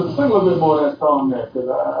Sing a little bit more of that song there, because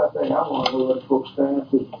I think I want to know what folks stand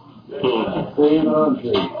to. Sing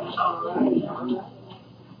unto.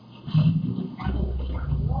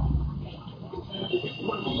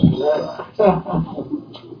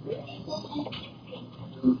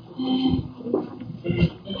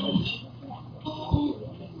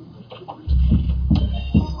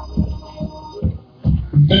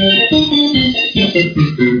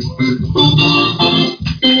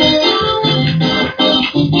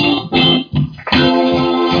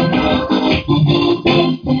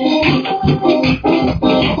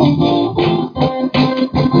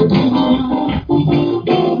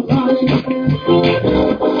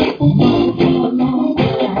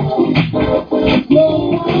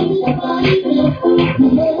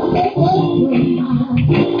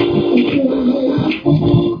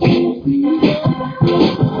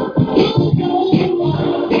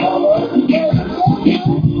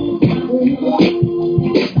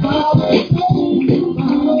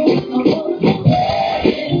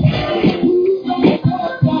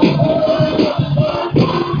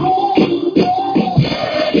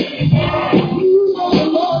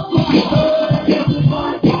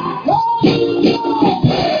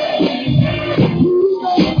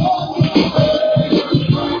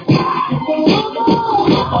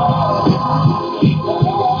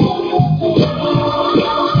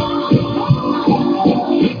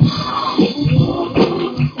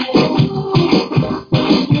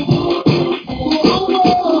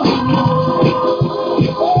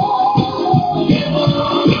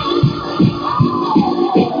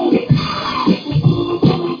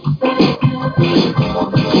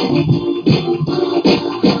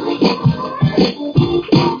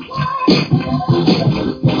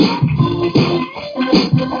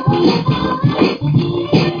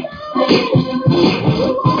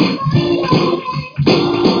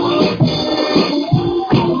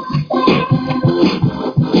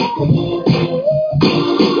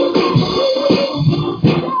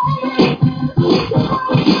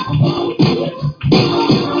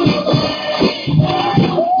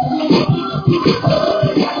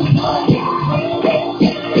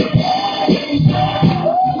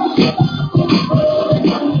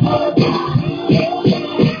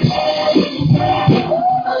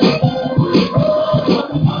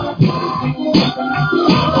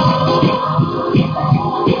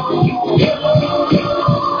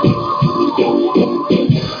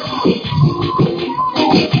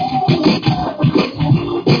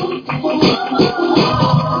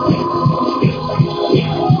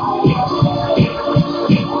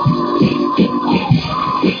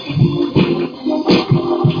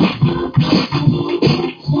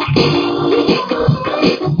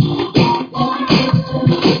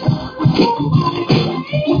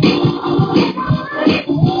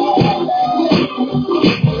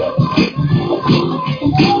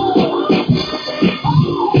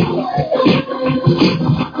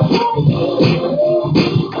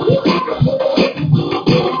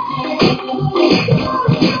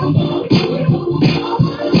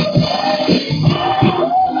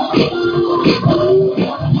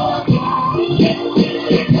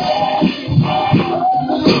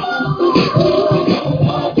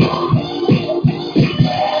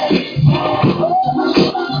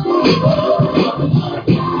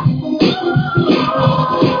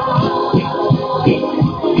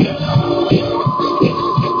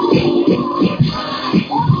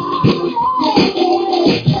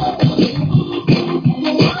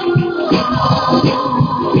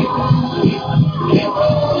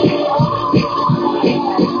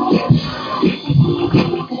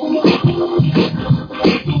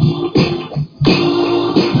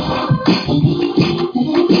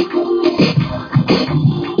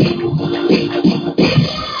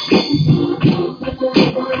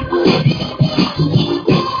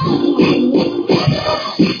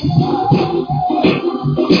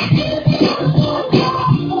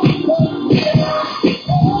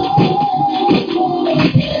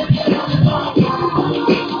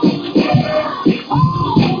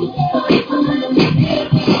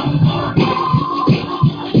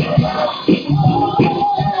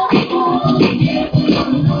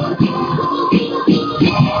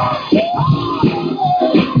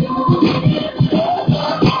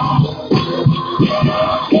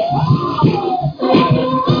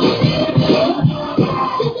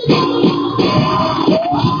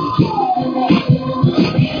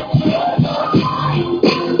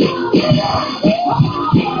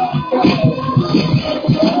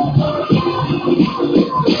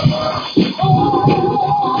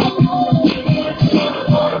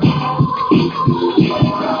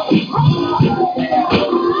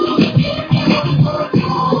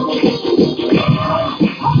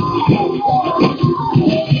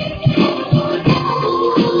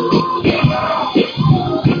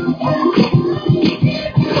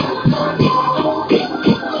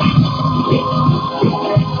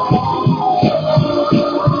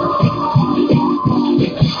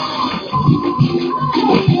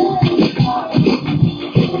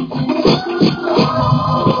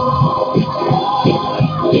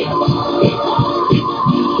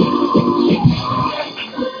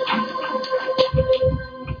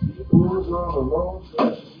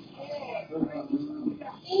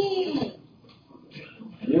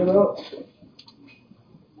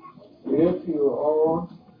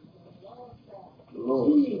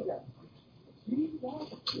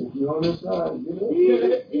 If you're on this side, get up.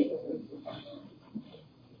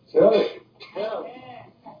 Tell it. Tell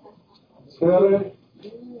it.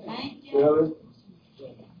 Tell it.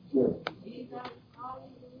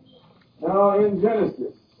 Now in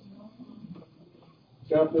Genesis,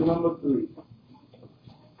 chapter number 3.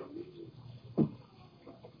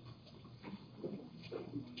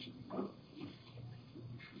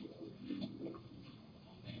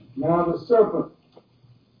 Now the serpent,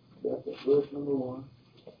 that's the verse number 1,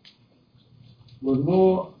 was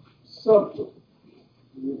more subtle,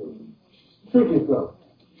 tricky fellow,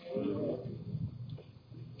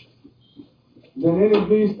 than any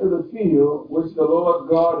beast of the field which the Lord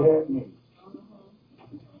God had made.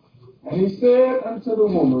 And he said unto the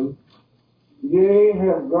woman, Yea,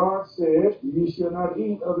 hath God said, Ye shall not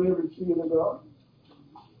eat of every tree of the garden?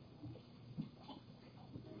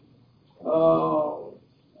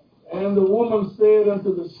 And the woman said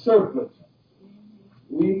unto the serpent,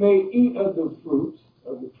 We may eat of the fruit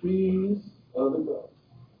of the trees of the garden.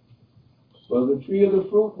 But the tree of the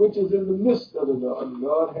fruit which is in the midst of the garden,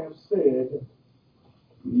 God hath said,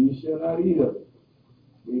 Ye shall not eat of it,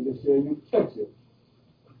 neither shall you touch it,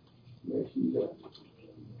 lest you die.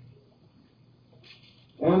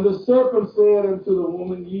 And the serpent said unto the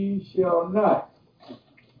woman, Ye shall not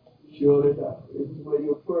surely die. This is where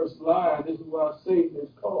your first lie, this is why Satan is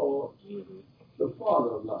called the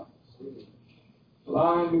father of lies.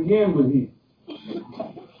 Lying begin with him.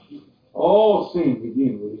 All sin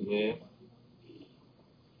begin with him. Yeah.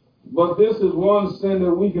 But this is one sin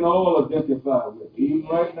that we can all identify with. Even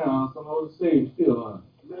right now, some of the saved still lying.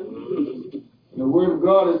 The word of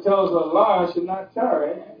God tells us a lie should not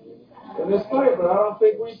tarry in this fight, but I don't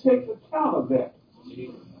think we take account of that.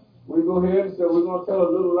 We go ahead and say we're going to tell a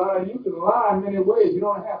little lie. You can lie in many ways. You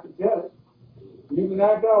don't have to tell it. You can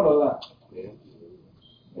act out a lie. Yeah.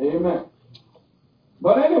 Amen.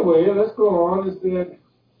 But anyway, let's go on. It said,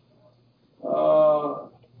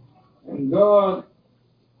 and God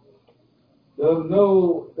does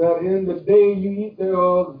know that in the day you eat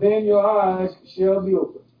thereof, then your eyes shall be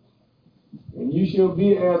opened, and you shall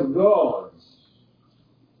be as gods.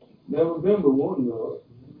 Never been but one God.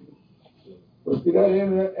 But see,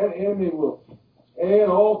 that enemy will add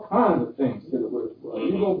all kinds of things to the word.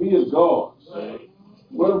 You're going to be as gods.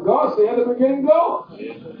 What if God said at the beginning, God?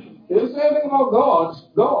 It didn't say anything about gods,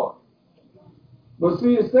 God. But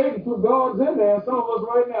see, Satan put gods in there, and some of us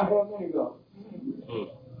right now have many gods.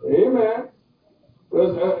 Amen.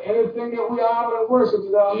 Because anything that we honor and worship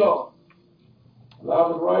is our Lord. A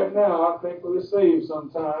lot of us right now, I think we're saved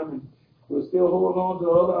sometime, and we're still holding on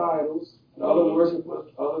to other idols, other worshipers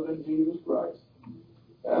other than Jesus Christ.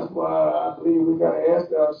 That's why I believe we got to ask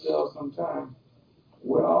ourselves sometime,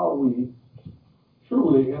 where are we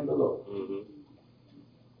truly in the Lord?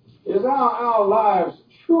 Is our lives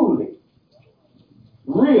truly,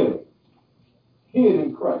 really hid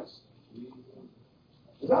in Christ?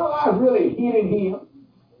 Is our lives really hid in Him?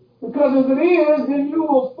 Because if it is, then you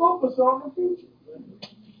will focus on the future.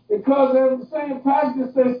 Because in the same passage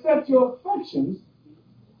it says, set your affections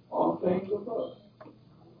on things above.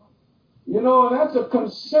 You know, and that's a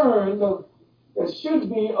concern that should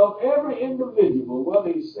be of every individual,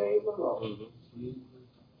 whether he's saved or not.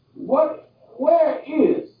 What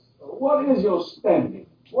is your standing?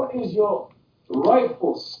 What is your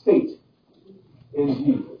rightful state in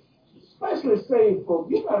Jesus? Especially saved folk,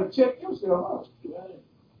 you got to check yourself out.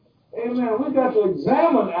 Amen. We got to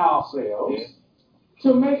examine ourselves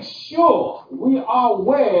to make sure we are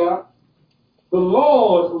where the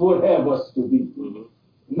Lord would have us to be.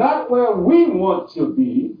 Not where we want to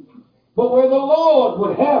be, but where the Lord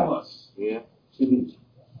would have us to be.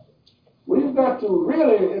 We've got to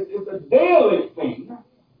really, it's a daily thing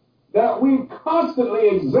that we constantly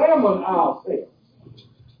examine ourselves.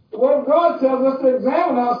 The Word of God tells us to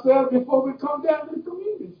examine ourselves before we come down to the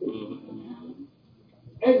communion table.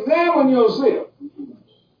 Examine yourself.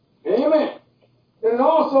 Amen. And it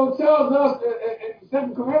also tells us in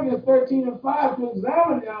 2 Corinthians 13:5 to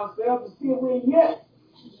examine ourselves to see if we're yet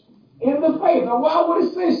in the faith. Now, why would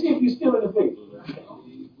it say, see if you're still in the faith?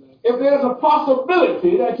 If there's a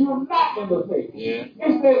possibility that you're not in the faith.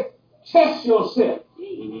 It says, test yourself.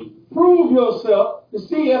 Prove yourself to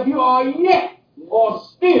see if you are yet or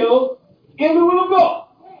still in the will of God.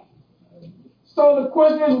 So the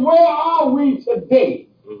question is, where are we today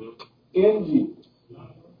in Jesus?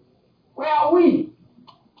 Where are we?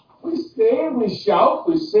 We sing, we shout,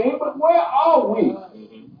 we sing, but where are we?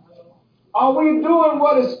 Are we doing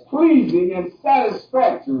what is pleasing and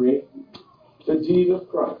satisfactory to Jesus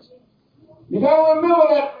Christ? You got to remember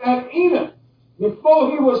that Enoch,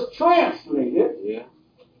 before he was translated,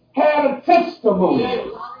 had a testimony.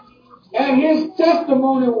 And his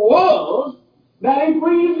testimony was that he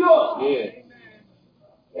pleased God. Amen.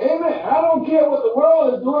 I don't care what the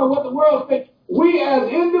world is doing, what the world thinks. We as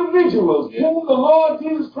individuals, whom the Lord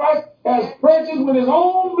Jesus Christ has purchased with his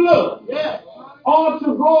own blood, ought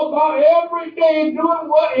to go about every day doing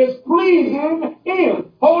what is pleasing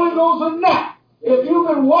him, Holy Ghost or not. If you've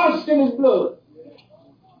been washed in his blood,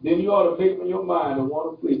 then you ought to make up your mind and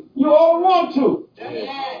want to please. You ought to want to.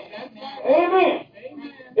 Amen.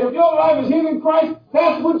 If your life is hid in Christ,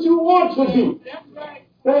 that's what you want to do.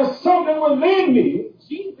 There's something within me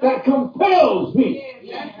that compels me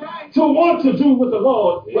to want to do what the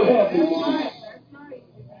Lord would have me to do.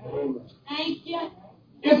 Amen. Thank you.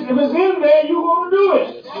 If it's in there, you're going to do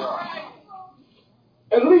it.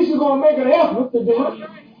 At least you're going to make an effort to do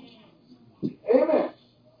it. Amen.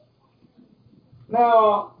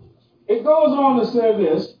 Now, it goes on to say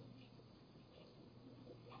this,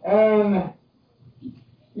 and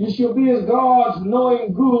you shall be as gods,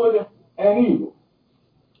 knowing good and evil.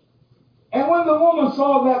 And when the woman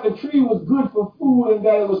saw that the tree was good for food and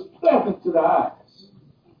that it was pleasant to the eyes.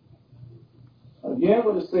 Again,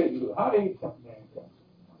 what does Satan do? How did he tempt mankind?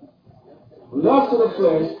 Lust of the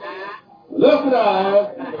flesh, lust of the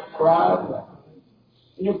eyes, and the pride of life.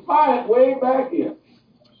 And you find it way back here.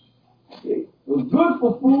 It was good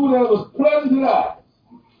for food and it was pleasant to the eyes.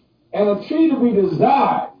 And a tree to be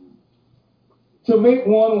desired to make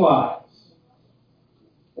one wise.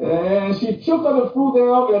 And she took of the fruit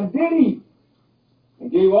thereof and did eat, and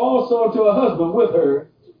gave also to her husband with her,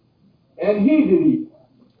 and he did eat.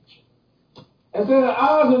 And then the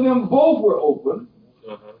eyes of them both were open,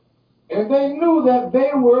 and they knew that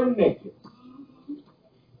they were naked.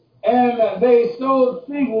 And they sewed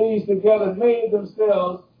fig leaves together and made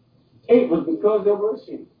themselves aprons because they were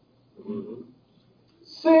ashamed.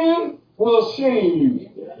 Sin will shame you.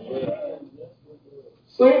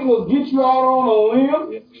 Satan will get you out on a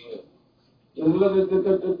limb,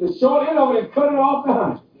 the short end of it, and cut it off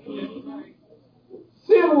behind you.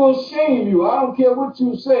 Sin will shame you. I don't care what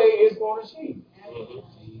you say, it's going to shame you.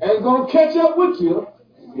 And it's going to catch up with you.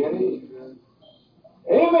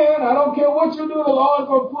 Amen. I don't care what you do, the Lord's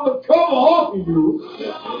going to pull a cover off of you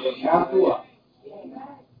after a while.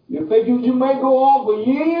 You think you may go on for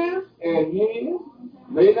years and years,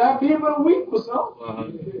 may not be even a week or so.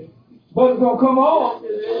 But it's going to come on.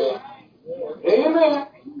 Amen.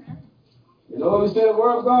 You know, you say the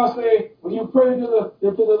word of God say, when you pray to the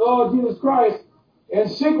Lord Jesus Christ,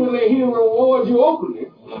 and secretly he will reward you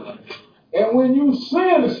openly. And when you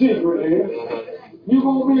sin secretly, you're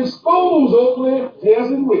going to be exposed openly.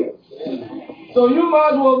 Yes, it will. So you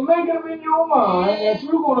might as well make it up in your mind that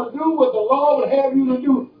you're going to do what the Lord would have you to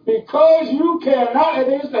do, because you cannot, and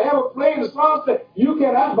they used to have a play in the song that you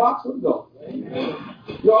cannot box with God.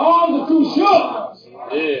 Your arms are too short.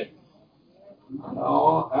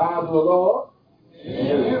 Eyes of the Lord.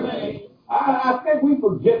 I think we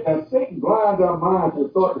forget that Satan blinds our minds to the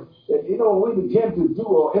thought that, you know, when we begin to do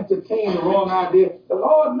or entertain the wrong idea, the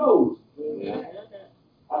Lord knows.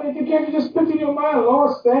 I mean, can't you just picture in your mind, the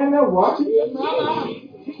Lord standing there watching you?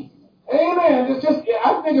 Amen. It's just,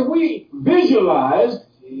 I think if we visualize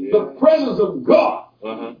the presence of God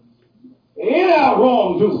in our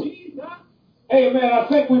wrongdoing, amen, I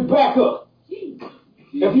think we back up.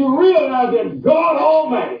 If you realize that God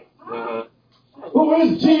Almighty, who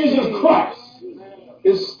is Jesus Christ,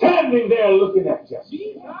 is standing there looking at you.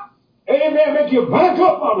 Amen. Make you back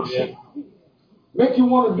up out of sin. Make you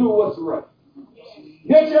want to do what's right.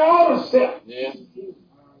 Get you out of sin.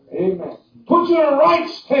 Amen. Put you in a right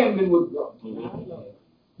standing with God.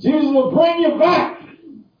 Jesus will bring you back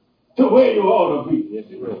to where you ought to be.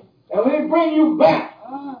 And when he bring you back,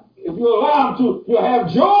 if you allow him to, you'll have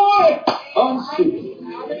joy unspeakable.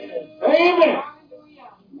 Amen.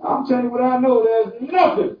 I'm telling you what I know. There's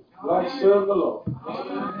nothing like serving the Lord.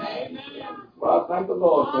 Well, I thank the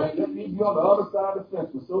Lord for that. Let me be on the other side of the fence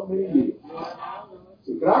for so many years.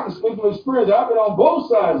 See, I can speak from experience. I've been on both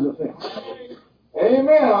sides of the fence.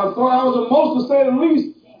 Amen. I thought I was the most, to say the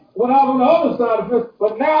least, when I was on the other side of the fence.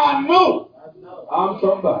 But now I know I'm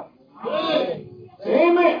somebody.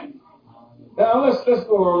 Amen. Now let's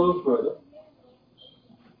go a little further.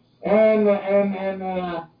 And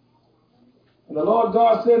the Lord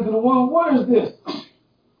God said to the woman, "What is this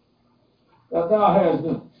that thou hast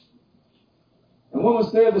done?" And the woman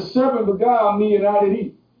said, "The serpent beguiled me, and I did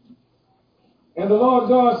eat." And the Lord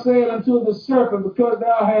God said unto the serpent, "Because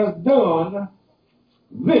thou hast done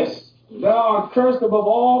this, thou art cursed above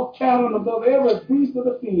all cattle and above every beast of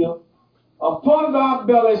the field. Upon thy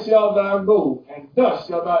belly shalt thou go, and dust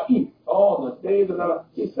shalt thou eat all the days of thy life."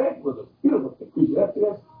 He said it was a beautiful creature.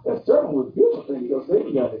 That sermon was beautiful thing because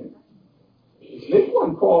Satan got in. Satan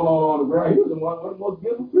wasn't crawling on the ground. He was one of the most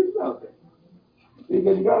beautiful preachers out there.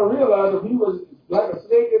 Because you got to realize if he was like a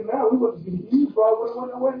snake in now, he probably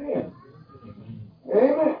wouldn't have went in.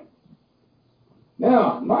 Amen.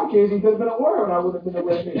 Now, in my case, he could have been a worm and I would have been a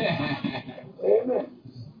red man. Amen.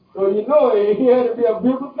 So you know he had to be a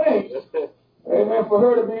beautiful thing. Amen. For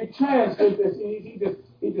her to be transfixed, he just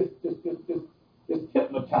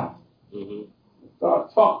hypnotized.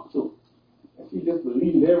 Started talking to her. And she just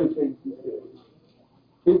believed everything she said.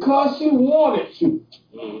 Because she wanted to.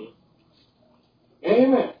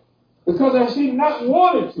 Amen. Because if she not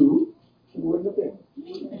wanted to, she wouldn't have been.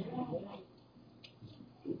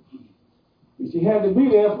 She had to be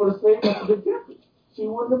there for the sake of the temple. She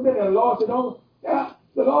wouldn't have been there. The Lord said, "Oh, yeah,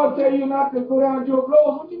 the Lord tell you not to go down to your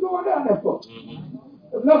blows. What you going down there for?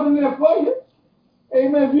 There's nothing there for you.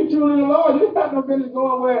 Amen. If you truly the Lord, you got no business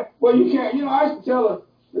going where you can't." You know, I used to tell her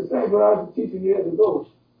the same when I was teaching years ago.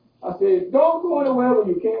 I said, don't go anywhere where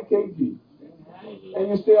you can't take Jesus. And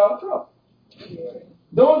you stay out of trouble.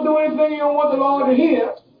 Don't do anything you don't want the Lord to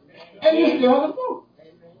hear, and you stay out of trouble.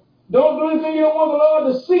 Don't do anything you don't want the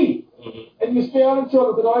Lord to see, and you stay out of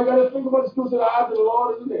trouble. Because all you got to think about is the eyes of the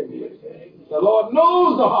Lord is in there. The Lord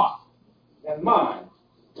knows the heart and mind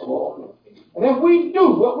of all men. And if we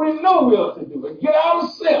do what we know we ought to do and get out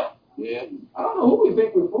of self, I don't know who we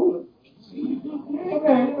think we're fooling.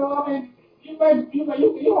 Amen. You know, I mean, you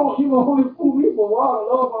only fool me for a while. The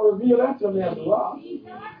Lord will reveal that to me after a while.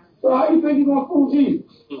 So how you think you're going to fool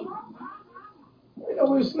Jesus? You know,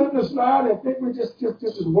 we're slipping and sliding and think we're just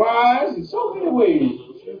as wise in so many ways.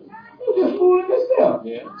 You're just fooling yourself.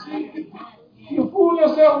 You're fooling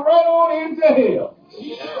yourself right on into hell.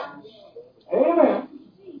 Amen.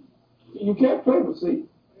 You can't play with Satan.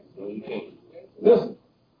 Listen.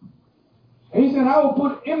 And he said, I will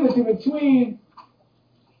put enmity between.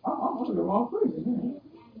 I'm looking at the wrong place.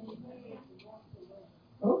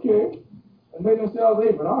 Okay. And made themselves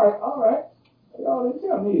even. All right. Y'all didn't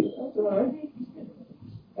tell me either. That's all right.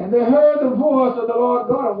 And they heard the voice of the Lord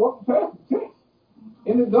God and walked past the tent.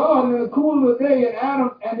 In the garden, in the cool of the day, and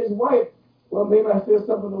Adam and his wife. Well, maybe I said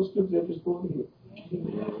some of those scriptures that you're supposed to hear.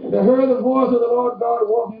 And they heard the voice of the Lord God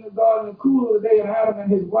walking in the garden in the cool of the day, and Adam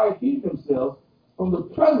and his wife hid themselves from the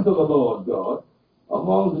presence of the Lord God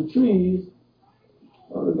among the trees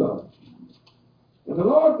of the garden. And the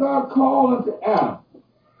Lord God called unto Adam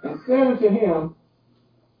and said unto him,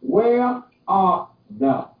 Where art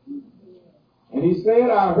thou? And he said,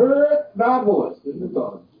 I heard thy voice in the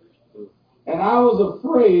garden, and I was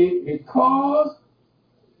afraid because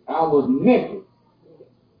I was naked,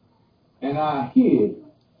 and I hid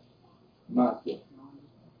myself.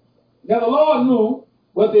 Now the Lord knew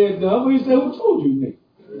what they had done, but he said, who told you naked?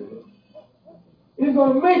 He's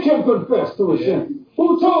going to make him confess to his sin.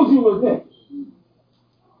 Who told you was naked?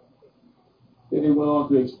 Then he went on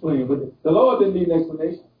to explain, but the Lord didn't need an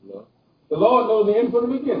explanation. No. The Lord knows the end from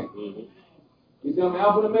the beginning. He said, I'm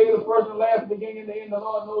Alpha and Omega, the first and last, the beginning and the end. The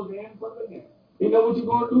Lord knows the end from the beginning. He knows what you're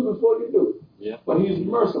going to do before you do it. But he is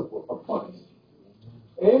merciful upon us.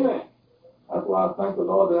 Amen. That's why I thank the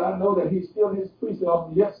Lord that I know that he's still his priest,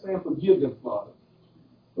 and yet saying, forgive them, Father,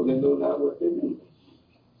 for they know not what they do.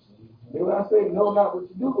 And when I say know not what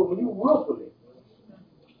you do, but when you willfully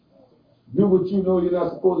do what you know you're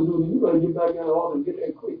not supposed to do, then you better get back in the altar and get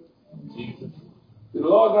that quick. The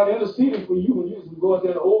Lord got interceding for you when you just go out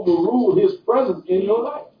there and overrule his presence in your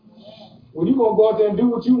life. When you're going to go out there and do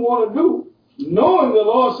what you want to do, knowing the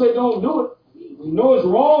Lord say don't do it, you know it's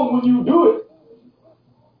wrong when you do it,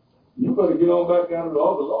 you better get on back down to the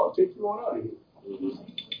altar. The Lord take you on out of here.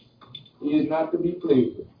 He is not to be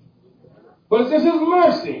played with. But it's just his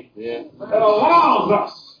mercy that allows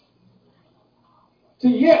us to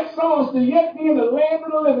yet, some of us to yet be in the land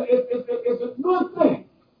of the living. It's a good thing.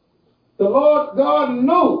 The Lord God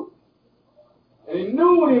knew, and he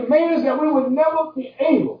knew when he made us that we would never be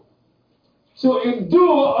able to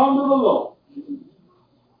endure under the law.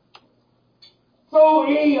 So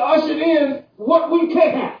he ushered in what we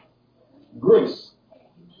can have. Grace.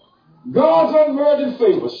 God's unmerited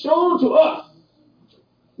favor shown to us.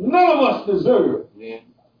 None of us deserve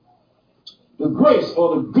the grace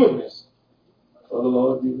or the goodness of the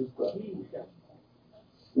Lord Jesus Christ.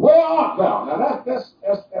 Where art thou? Now that's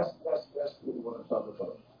what we want to talk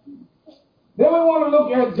about. Then we want to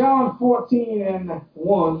look at John 14 and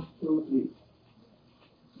 1 through 3.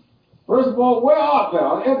 First of all, where art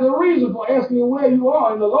thou? And the reason for asking where you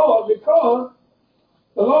are in the Lord, because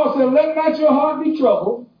the Lord said, let not your heart be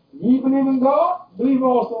troubled. Ye believe in God, believe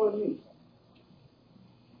also in me.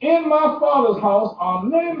 In my Father's house are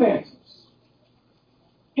many mansions.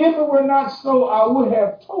 If it were not so, I would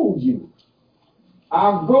have told you.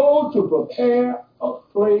 I go to prepare a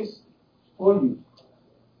place for you.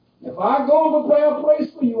 If I go and prepare a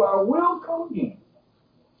place for you, I will come again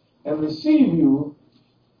and receive you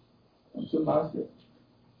unto myself.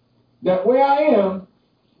 That where I am,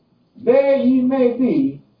 there ye may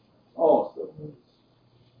be also.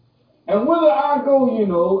 And whither I go, you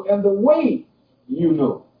know, and the way you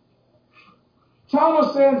know.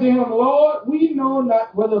 Thomas said to him, Lord, we know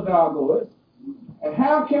not whither thou goest, and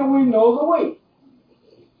how can we know the way?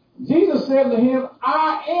 Jesus said to him,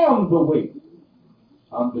 I am the way,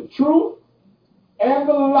 I'm the truth, and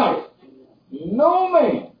the life. No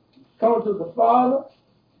man cometh to the Father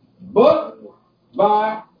but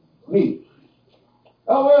by me. In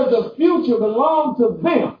other words, the future belongs to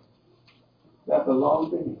them that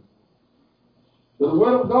belong to him. The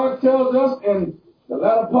Word of God tells us in the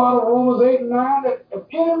latter part of Romans 8 and 9 that if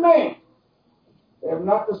any man have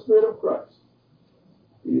not the Spirit of Christ,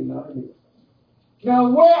 he is not in him.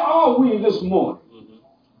 Now, where are we this morning?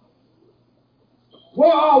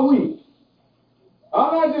 Where are we?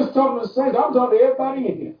 I'm not just talking to saints, I'm talking to everybody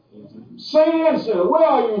in here. Saint and sinner, where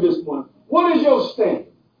are you this morning? What is your stand?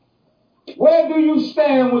 Where do you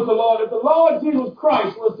stand with the Lord? If the Lord Jesus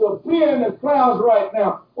Christ was to appear in the clouds right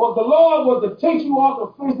now, or if the Lord was to take you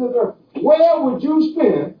off the face of the earth, where would you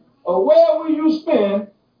spend, or where will you spend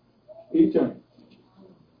eternity?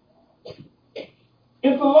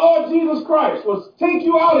 If the Lord Jesus Christ was to take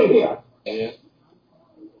you out of here,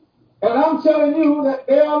 and I'm telling you that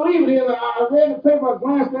they are leaving here, I read in the paper, I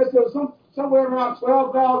glanced at it, there was somewhere around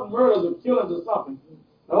 12,000 murders or killings or something,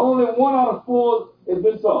 and only 1 out of 4 has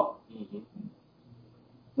been solved.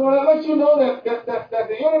 So that lets you know that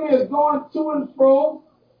the enemy is going to and fro,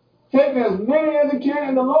 taking as many as he can,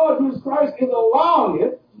 and the Lord Jesus Christ is allowing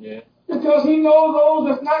it because he knows those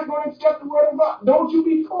that's not going to accept the word of God. Don't you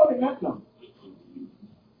be caught in that number.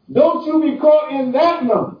 Don't you be caught in that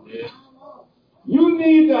number. You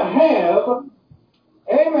need to have,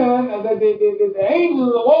 amen, the angels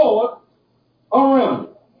of the Lord around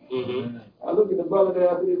you. I look at the brother there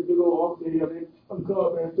after this big old officer here. They come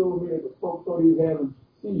up and told me that the folks thought he was having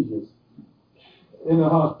seizures in the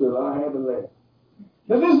hospital. I had to laugh.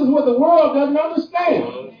 Now this is what the world doesn't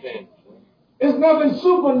understand. It's nothing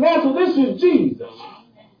supernatural. This is Jesus.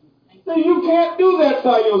 So you can't do that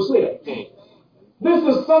by yourself. This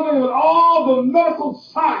is something with all the medical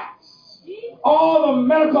science, all the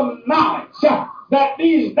medical knowledge that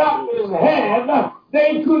these doctors have.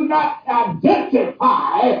 They could not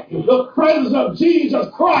identify the presence of Jesus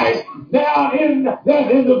Christ down in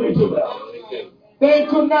that individual. They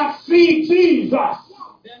could not see Jesus.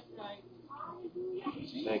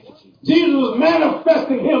 Jesus was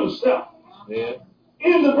manifesting himself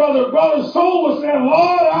in the brother. Brother's soul was saying,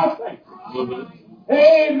 Lord, I thank you.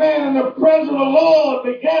 Amen. And the presence of the Lord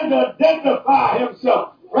began to identify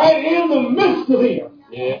himself right in the midst of him.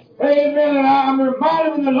 Amen. And I'm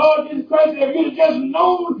reminded of the Lord Jesus Christ, if you'd have just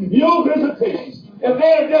known your visitations, if they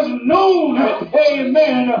had just known,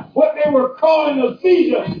 amen, what they were calling a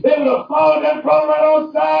seizure, they would have followed that brother right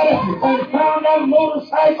outside and found that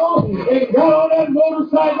motorcycle and got on that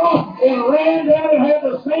motorcycle and ran down and had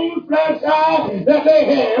the same flash eye that they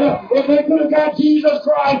had if they could have got Jesus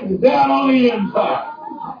Christ down on the inside.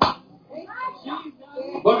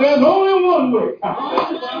 But there's only one way.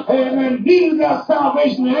 Amen. Jesus got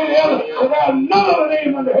salvation in any other. There's none other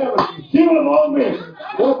name under heaven given among men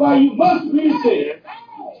whereby you must be saved.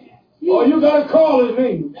 Or you got to call his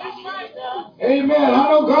name. Amen.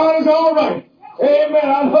 I know God is all right. Amen.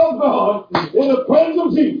 I love God in the presence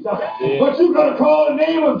of Jesus. But you got to call the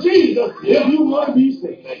name of Jesus if you want to be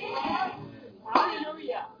saved.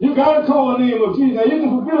 You got to call the name of Jesus. Now, you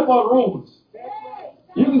can forget about Romans.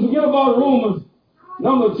 You can forget about Romans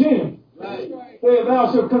number 10. Say,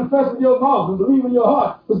 thou shalt confess with your mouth and believe in your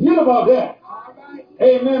heart. Forget about that.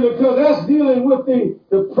 Amen. Because that's dealing with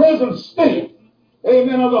the present state,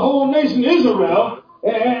 amen, of the whole nation Israel.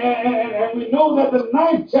 And we know that the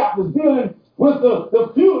 9th chapter is dealing with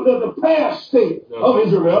the past state of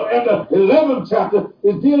Israel. And the 11th chapter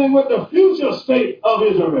is dealing with the future state of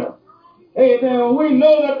Israel. Amen. We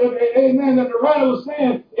know that that the writer was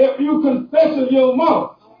saying, if you confess with your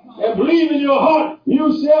mouth and believe in your heart,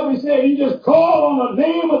 you shall be saved. He just called on the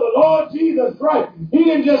name of the Lord Jesus Christ. He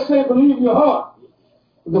didn't just say believe in your heart.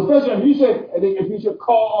 The first time he said, if you should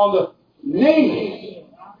call on the name.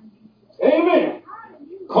 Amen.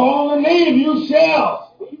 Call on the name, you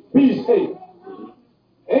shall be saved.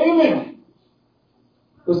 Amen.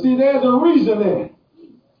 But see, there's a reason there.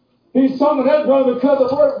 He's talking to that brother because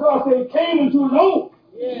the word of God said he came into his own.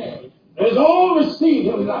 His own received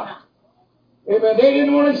him not. Amen. They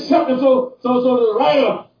didn't want to accept it, so the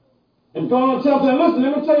writer and gone and tell them, listen,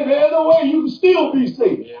 let me tell you, there's no way you can still be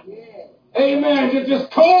saved. Amen.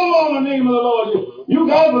 Just call on the name of the Lord. You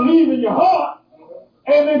got to believe in your heart.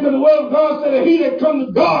 Amen. Because the word of God said that he that comes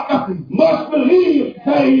to God must believe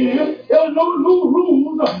that he is. There's no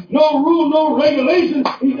rules, no regulations.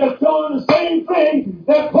 He's just telling the same thing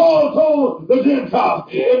that Paul told the Gentiles.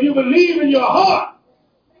 If you believe in your heart,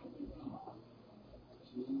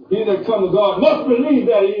 he that comes to God must believe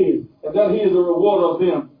that he is, and that he is the rewarder of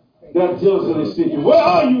them that diligently seek him. Where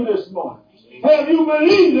are you this morning? Have you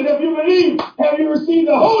believed? And if you believe, have you received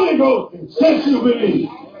the Holy Ghost since you believe?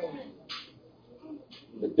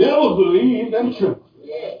 The devil believed and trembled.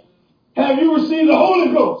 Have you received the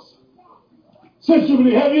Holy Ghost since you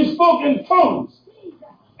believe? Have you spoken in tongues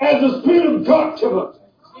as the Spirit of God tells us?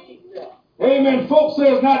 Amen. Folks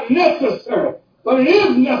say it's not necessary, but it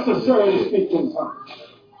is necessary to speak in tongues.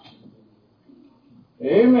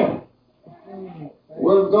 Amen. The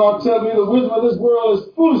word of God tells me the wisdom of this world is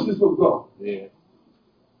foolishness with God. Yeah.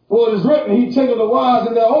 For it is written, he taketh the wise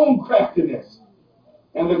in their own craftiness,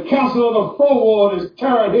 and the counsel of the froward is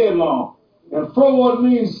carried headlong. And froward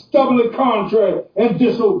means stubbornly contrary and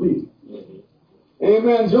disobedient. Mm-hmm.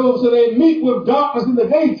 Amen. Job said they meet with darkness in the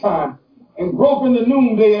daytime and grope in the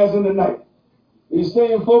noonday as in the night. These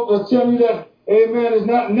same folks are telling you that, amen, it's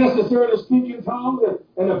not necessary to speak in tongues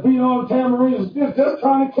and to beat on tambourines. It's just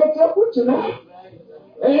trying to catch up with you now.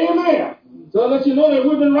 Amen. So I'll let you know that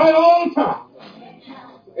we've been right all the time.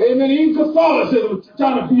 Amen. Even Catholicism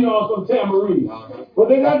trying to beat on some tambourines. But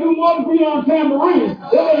they got to do more than beat on tambourines.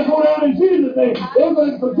 They got to go down in Jesus' name. They're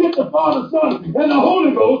going to forget the Father, Son, and the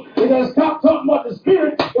Holy Ghost. They got to stop talking about the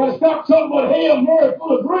Spirit. They got to stop talking about Hail Mary,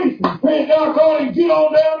 full of grace. Praise God, God, and get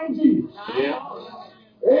on down in Jesus.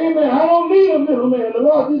 Amen. I don't need a middleman. The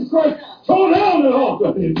Lord Jesus Christ tore down the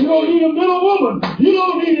altar. You don't need a middle woman. You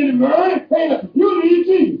don't need any Mary. You need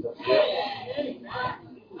Jesus.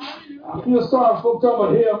 I feel sorry for folks talking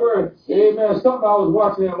about Hail Mary. Amen. Something I was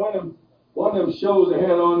watching at one of them shows they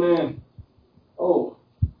had on there. Oh.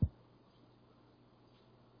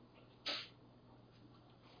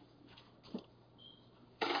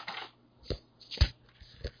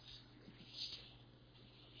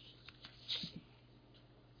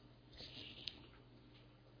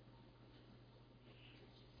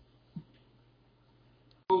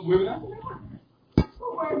 Women,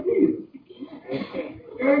 oh my Jesus.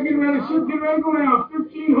 They're getting ready to go down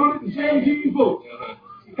 1,517 folks.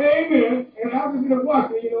 Amen. And I was just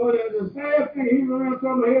watching, the sad thing, he was around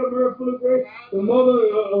talking about Hail Mary, full of grace, the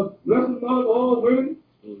mother, blessed mother of all women.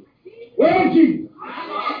 Where's Jesus?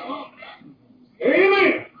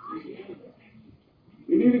 Amen.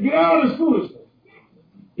 You need to get out of this foolishness.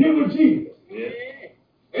 Get with Jesus.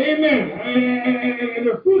 Amen. And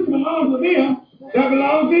the fruit belongs to them that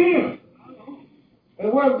belongs to him. And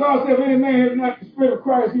the word of God says, if any man has not the Spirit of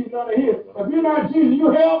Christ, he's none of his. If you're not Jesus,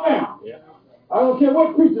 you're held down. I don't care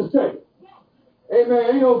what preachers say.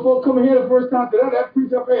 Amen. Folks coming here the first time, that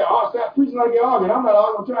preacher up there, stop preaching like you're arguing. I'm not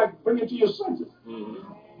arguing. I'm trying to bring you to your senses.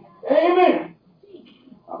 Mm-hmm. Amen.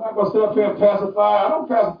 I'm not going to sit up here and pacify. I don't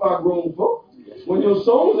pacify grown folks. When your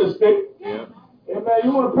soul is at stake, amen,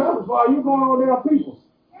 you want to pacify, you're going on their people.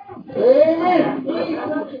 Amen.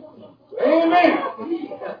 Amen.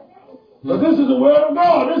 But this is the word of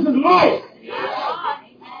God. This is life.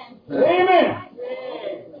 Amen.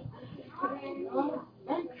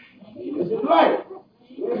 This is life.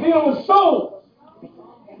 We're dealing with souls.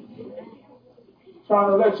 Trying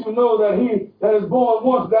to let you know that he that is born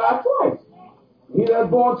once died twice. He that is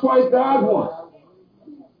born twice died once.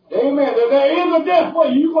 Amen. There is a death for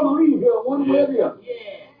you. You're going to leave here one way or the other.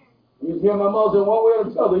 You hear my mother say one way or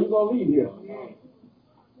the other, you're going to leave here.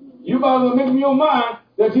 You might as well make in your mind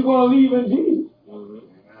that you're going to leave in Jesus.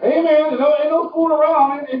 Amen. Ain't no fooling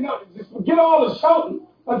around. Just forget all the shouting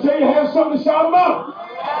until you have something to shout about.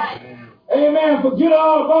 Amen. Forget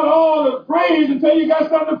all about all the praise until you got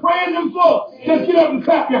something to praise him for. Just get up and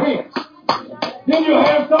clap your hands. Then you'll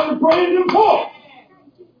have something to praise him for.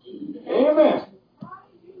 Amen.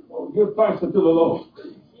 Oh, give thanks unto the Lord.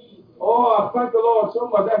 Oh, I thank the Lord so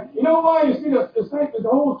much. You know why? You see, the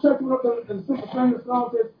whole church went up and the sister sang the song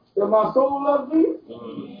says that my soul loves thee.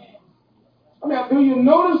 I mean, do you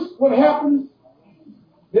notice what happens?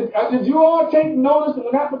 Did you all take notice that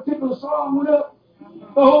when that particular song went up,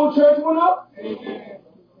 the whole church went up?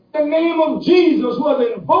 The name of Jesus was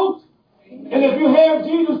invoked. And if you have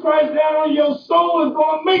Jesus Christ down on your soul, it's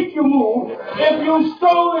going to make you move. If you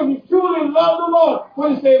truly love the Lord,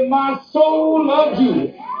 when you say, my soul loves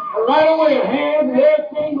you. And right away, hands and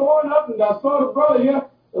everything going up. And I saw the brother here.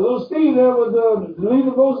 The little Steve there was the leader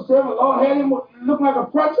of the servant. Lord had him look like a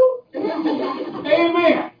pretzel.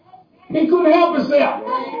 Amen. He couldn't help himself.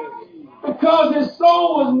 Because his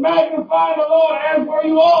soul was magnifying the Lord as were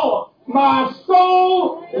you all. My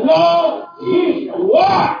soul loves you.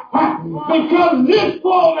 Why? Because this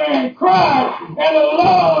poor man cried and the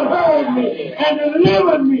Lord heard me and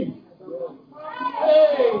delivered me.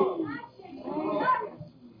 Hey.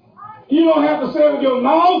 You don't have to say it with your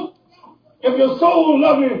mouth. If your soul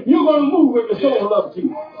loves you, you're going to move if your soul loves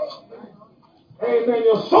you. Amen.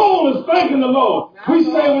 Your soul is thanking the Lord. We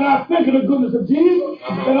say when I think of the goodness of Jesus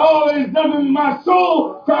and all that He's done in my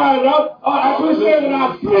soul cries out. We say when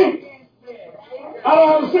I think. I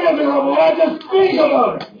don't have to say it, but I just think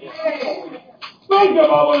about it. Think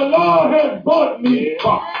about what the Lord has brought me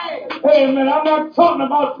from. Amen. I'm not talking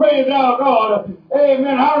about praise our God.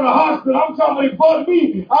 Amen. Out of the hospital. I'm talking about He brought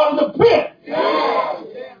me out of the pit.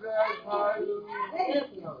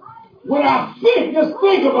 When I think, just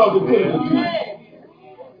think about the goodness of Jesus.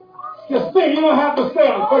 Just think. You don't have to say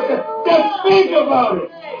it, but just think about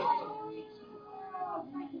it.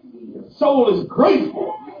 Your soul is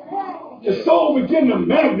grateful. Your soul begin to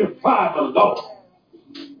magnify the Lord.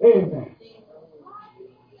 Amen.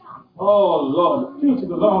 Oh, Lord, the future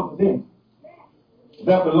belongs to Him.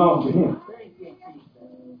 That belongs to Him.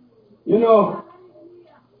 You know,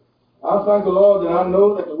 I thank the Lord that I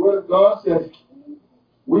know that the Word of God says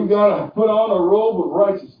we got to put on a robe of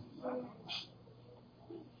righteousness.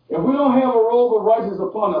 If we don't have a robe of righteousness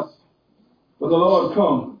upon us, when the Lord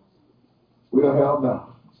comes, we are held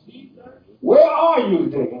down. Where are you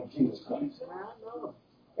today in Jesus Christ?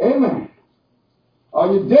 Amen.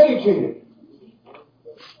 Are you dedicated?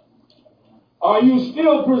 Are you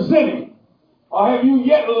still presenting? Or have you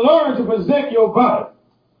yet learned to present your body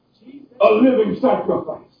a living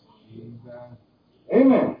sacrifice?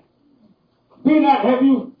 Amen. Have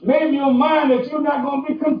you made your mind that you're not going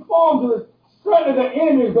to be conformed to the certainly the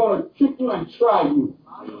enemy is going to trick you and try you.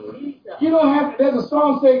 You don't have to, there's a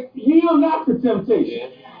song saying, yield not to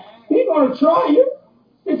temptation. He's going to try you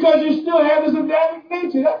because you still have this Adamic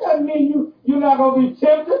nature. That doesn't mean you're not going to be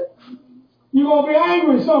tempted. You're going to be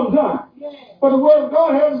angry sometime. But the Word of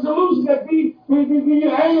God has a solution that be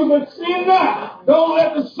angry, but sin not. Don't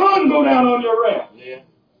let the sun go down on your wrath.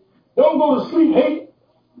 Don't go to sleep hate.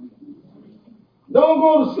 Don't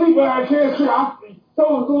go to sleep. I can't sleep.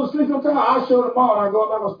 Someone go to sleep sometime. I'll show tomorrow. I'm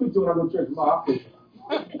not going to speak to him when I go to church tomorrow.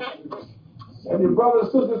 And your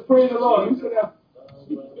brothers and sisters praise the Lord. You say that.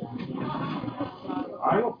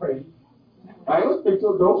 I ain't going to pray. I ain't going to speak to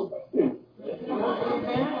a ghost.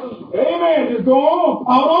 Amen. Just go on.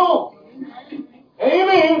 Out on.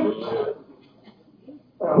 Amen.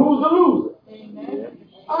 Now, who's the loser?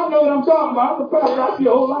 I know what I'm talking about. I'm the pastor. I see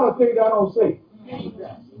a whole lot of things I don't say.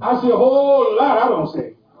 I see a whole lot I don't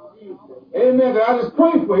say. Amen. I just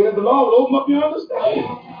pray for you that the Lord will open up your understanding.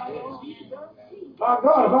 My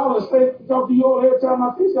God, if I was to talk to you all every time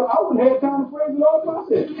I see something, I wouldn't have time to praise the Lord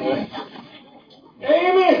myself.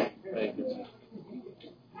 Amen.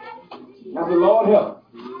 Now the Lord help.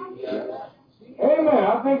 Amen.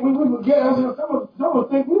 I think we would get, some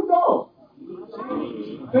think we're God.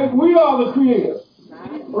 Think we are the creators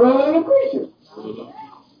rather than the creatures.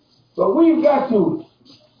 But we've got to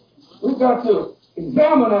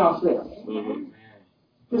examine ourselves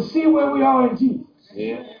to see where we are in Jesus.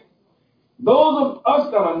 Yeah. Those of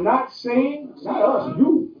us that are not saved, not us,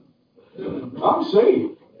 you. I'm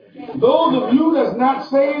saved. Those of you that's not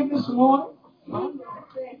saved this morning,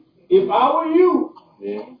 if I were you,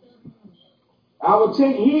 I would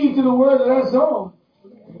take heed to the words of that song.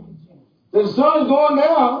 The sun is going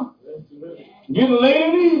down, getting late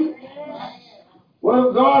in the evening. What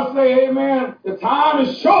if God say, amen, the time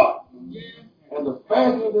is short and the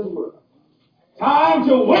fasting of this world. Time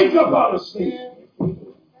to wake up out of sleep.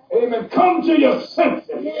 Amen. Come to your senses.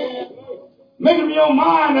 Make up your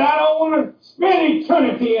mind that I don't want to spend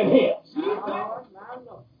eternity in hell.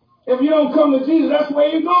 If you don't come to Jesus, that's where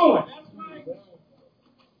you're going.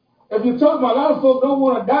 If you talk about a lot of folks don't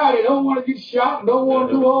want to die, they don't want to get shot, don't want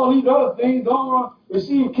to do all these other things, don't want to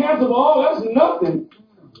receive cancer, all that's nothing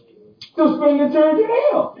to spend eternity in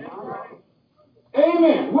hell.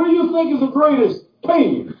 Amen. What do you think is the greatest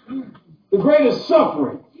pain? The greatest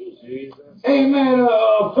suffering? Amen.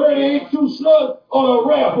 38 true slugs or the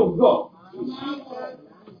wrath of God?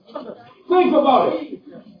 Think about it.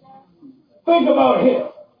 Think about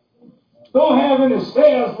hell. Don't have any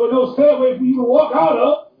stairs for no stairway for you to walk out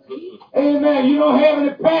of. Amen. You don't have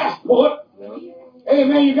any passport.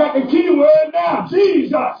 Amen. You got the key word now.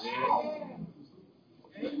 Jesus.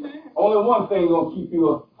 Only one thing going to keep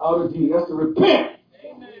you out of Jesus. That's to repent.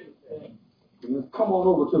 And then come on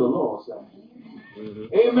over to the Lord's side.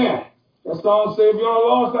 Amen. That song says, if you're on the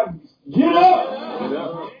Lord's side, get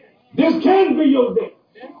up. This can be your day.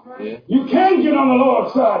 You can get on the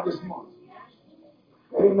Lord's side this morning.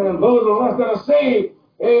 Amen. Those of us that are saved,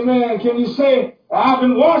 amen, can you say, I've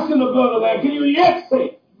been washed in the blood of the Lamb? Can you yet say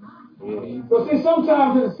it? Because see,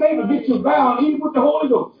 sometimes it's safe to get you bound even with the Holy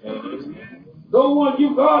Ghost. Don't want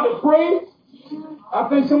you, God, to pray. I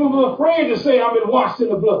think some of them are afraid to say, I've been washed in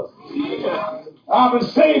the blood. I've been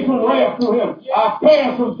saved from wrath through him. I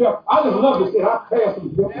passed from death. I just love to say, I passed from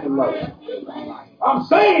death to life. I'm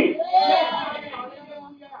saved.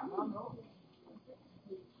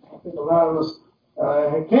 I think a lot of us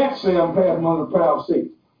can't say I'm passing on the power of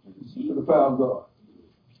Satan to the power of God.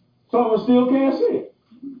 Some of us still can't say it.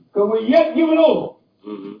 Because we're yet given over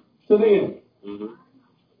to the enemy.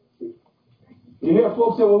 You hear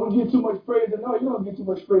folks say, well, we give too much praise. No, you don't give too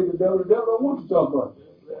much praise to the devil. The devil don't want you to talk about it.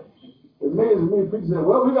 It amazes me. People say,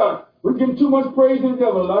 well, we're giving too much praise to the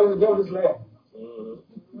devil. The devil just laughing.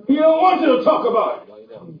 He don't want you to talk about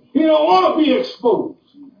it. He don't want to be exposed.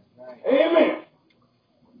 Amen.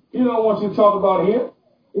 He don't want you to talk about him.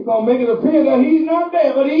 He's going to make it appear that he's not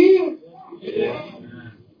there, but he is. Yeah.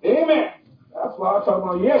 Amen. That's why I'm talking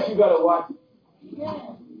about, yes, you got to watch it.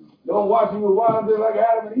 Don't watch you wild just like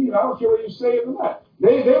Adam and Eve. I don't care what you say or not.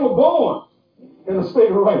 They were born in a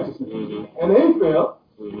state of righteousness. And they fell.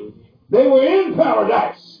 They were in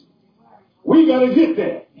paradise. We got to get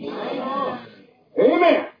there.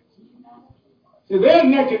 Amen. See, their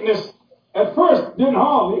nakedness at first didn't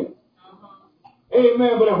harm them.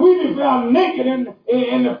 Amen. But if we be found naked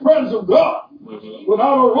in the presence of God,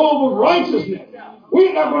 without a robe of righteousness,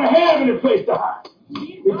 we're not going to have any place to hide.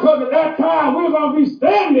 Because at that time, we're going to be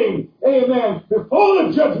standing, amen, before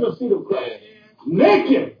the judgment seat of Christ.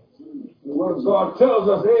 Naked. What God tells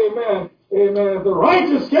us, amen, amen, the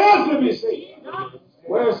righteous scarcely be seen.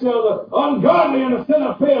 Where shall the ungodly and the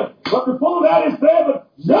sinner appear? But before that is there, the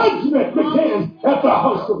judgment begins at the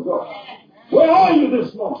house of God. Where are you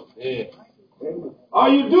this morning? Amen. Are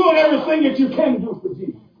you doing everything that you can do for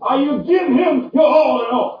Jesus? Are you giving him your all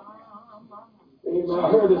in all? Amen. I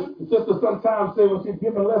heard this sister sometimes say when she's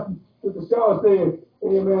giving a lesson, Sister Shaw said,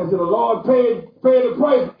 amen, so the Lord paid the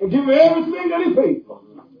price and give you everything that he paid for.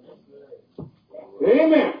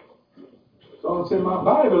 Amen. So I'm saying my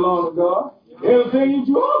body belongs to God. Everything that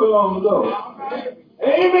you all belong to God.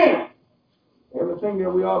 Amen. Everything that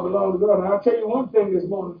we all belong to God. And I'll tell you one thing this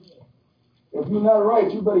morning. If you're not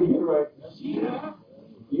right, you better get right.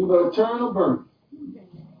 You better turn or burn.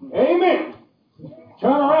 Amen.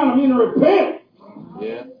 Turn around, I mean to repent.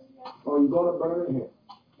 Yeah. Or you're going to burn in hell.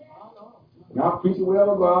 And I'll preach it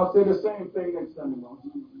wherever I go. I'll say the same thing next Sunday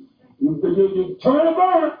morning. You turn and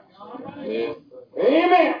burn. Yeah.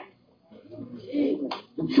 Amen.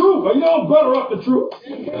 The truth. You don't butter up the truth.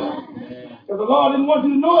 If the Lord didn't want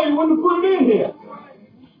you to know it, he wouldn't have put it in here.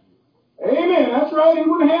 Amen. That's right. He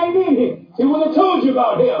wouldn't have had it in here. He wouldn't have told you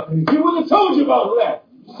about hell. He wouldn't have told you about that.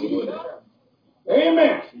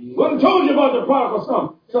 Amen. Wouldn't have told you about the prodigal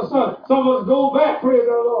son. So some of us go back, praise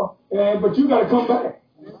the Lord, but you got to come back.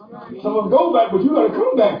 Some of us go back, but you got to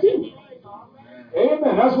come back too.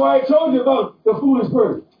 Amen. That's why I told you about the foolish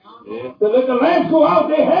virgin. Yeah. To let the lamp go out,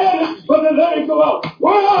 they had it, but they let it go out.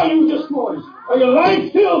 Where are you this morning? Are your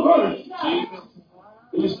lights still burning?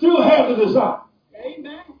 You still have the desire.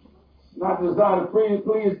 Amen. Not the desire to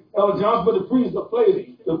please Elder Johnson, but to please the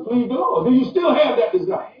Lord. Do you still have that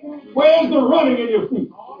desire? Where's the running in your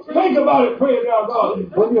feet? Think about it, praise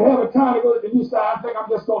God. When you have a time to go to the new side, I think I'm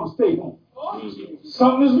just going to stay home.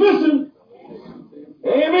 Something is missing.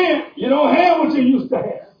 Amen. You don't have what you used to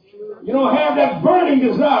have. You don't have that burning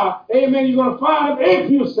desire. Amen. You're going to find if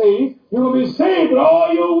you're saved, you're going to be saved, but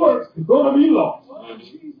all your works are going to be lost.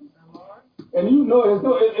 And you know,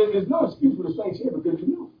 there's no excuse for the saints here because you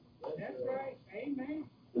know. That's right. Amen.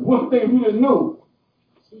 There's one thing you didn't know,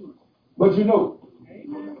 but you know.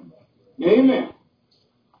 Amen.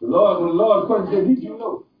 When the Lord question said, did you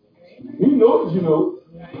know? He knows you know.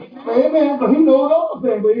 Amen. But he knows all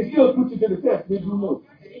things, but he still puts you to the test. Did you know?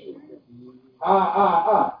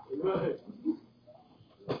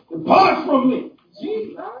 Depart from me.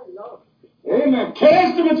 Amen.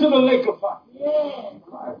 Cast him into the lake of fire.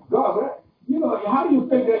 My God, you know, how do you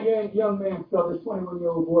think that young man felt, this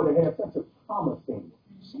 21-year-old boy that had such a promising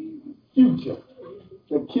future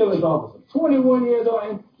to kill his officer? 21 years old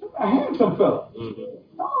and a handsome fellow.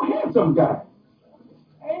 Oh, a handsome guy.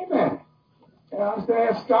 Amen. And I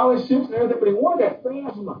understand scholarships and everything, but he wanted that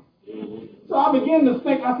fast money. So I began to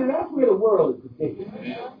think, I said, that's where the world is today.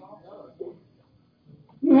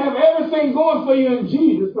 You have everything going for you in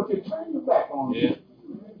Jesus, but you turn your back on him.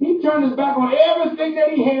 He turned his back on everything that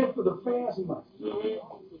he had for the fast money.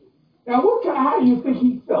 Now, how do you think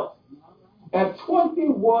he felt at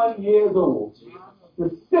 21 years old to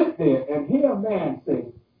sit there and hear a man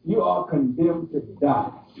say, you are condemned to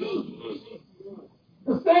die?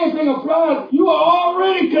 The same thing applies. You are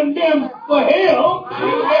already condemned for hell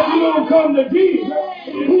if you don't come to Jesus.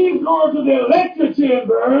 He's going to the electric chair and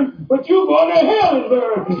burn, but you're going to hell and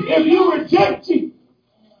burn. If you reject Jesus,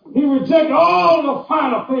 he rejects all the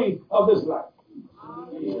final things of this life.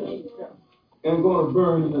 And going to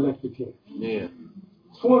burn in the electric chair. Yeah.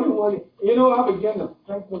 21. You know, I began to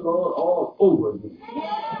thank the Lord all over again.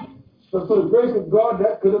 But for the grace of God,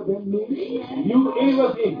 that could have been me. You, any of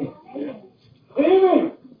us in here.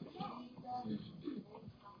 Amen.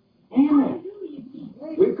 Amen.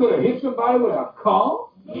 We could have hit somebody with a car,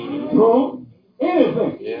 drone,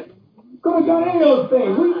 anything. Yeah. Could have done any of those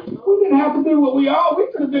things. We didn't have to do what we are. We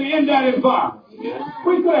could have been in that environment. Yeah.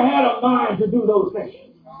 We could have had a mind to do those things.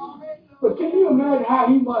 But can you imagine how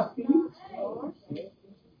he must be?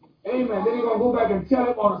 Amen. Then he's going to go back and tell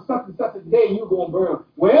him on such and such a day you're going to burn.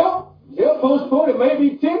 Well, he'll postpone it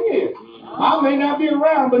maybe 10 years. I may not be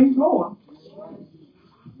around, but he's going.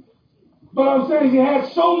 But I'm saying he had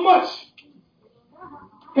so much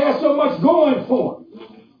going for him.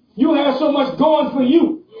 You have so much going for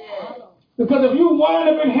you. Because if you wind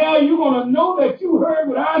up in hell, you're going to know that you heard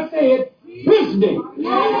what I said this day.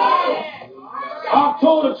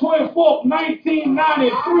 October 24th,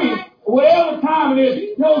 1993, whatever time it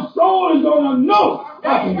is, your soul is going to know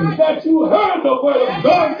that you heard the word of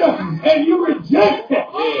God and you reject it.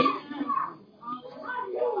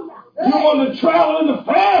 You want to travel in the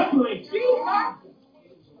fast lane.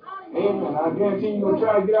 Amen. I guarantee you're going to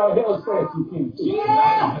try to get out of hell as fast as you can.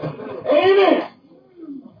 Amen.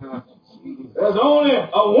 There's only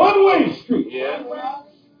a one-way street. Yeah.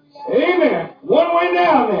 Amen. One way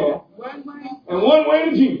down there and one way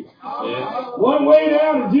to Jesus. Yeah. One way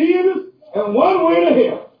down to Jesus and one way to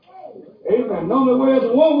hell. Amen. Normally where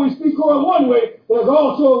there's a one-way street going one way, there's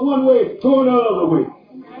also a one-way going the other way.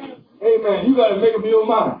 Amen. You got to make up your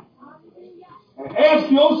mind. And ask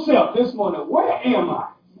yourself this morning, where am I?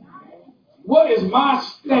 What is my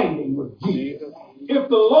standing with Jesus? If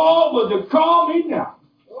the Lord was to call me now,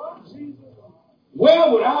 where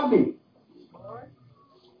would I be?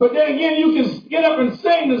 But then again, you can get up and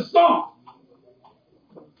sing the song.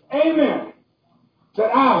 Amen.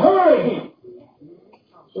 That I heard him.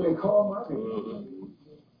 So they call my name.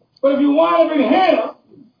 But if you wind up in hell,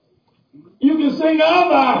 you can sing the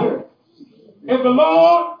other I heard. If the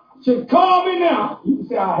Lord should call me now, you can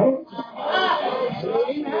say, I had.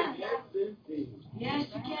 Yes,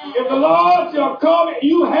 you can. If the Lord shall call me,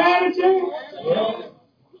 you had a chance. Yes.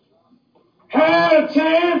 Had a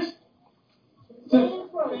chance to,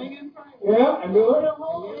 yeah, and do it.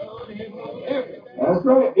 That's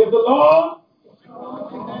right. If the Lord,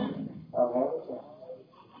 I'll have a chance.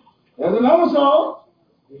 There's another song.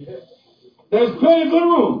 There's plenty of good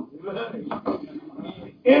room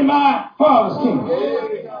in my Father's kingdom.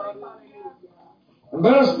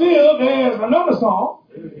 But still, there's another song.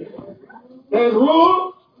 There's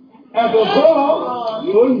room at the cross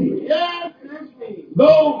for you.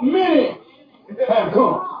 Though many have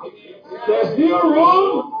come, there's still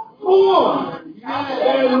room for one.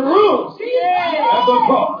 There's room at the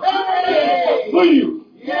cross for you.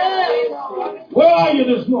 Where are you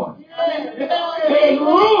this morning? There's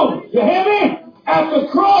room, you hear me? At the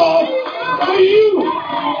cross for you.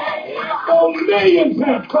 Though millions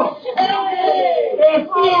have come, there's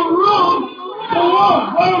still room for one.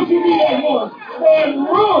 Why don't you be that one? There's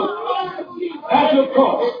room at the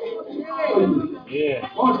cross for you. Yeah.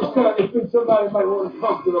 Why don't you stand and think somebody might want to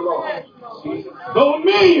come to the Lord? Though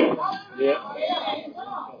millions,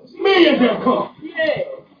 millions have come,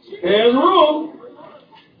 there's room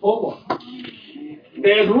for one.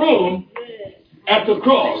 There's room at the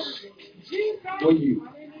cross for you.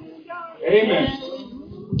 Amen.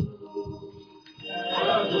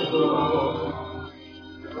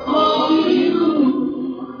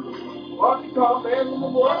 Watch you come, man, from the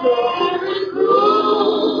boy.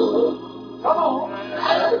 Come on.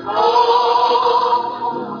 Come on.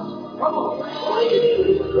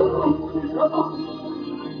 Come on.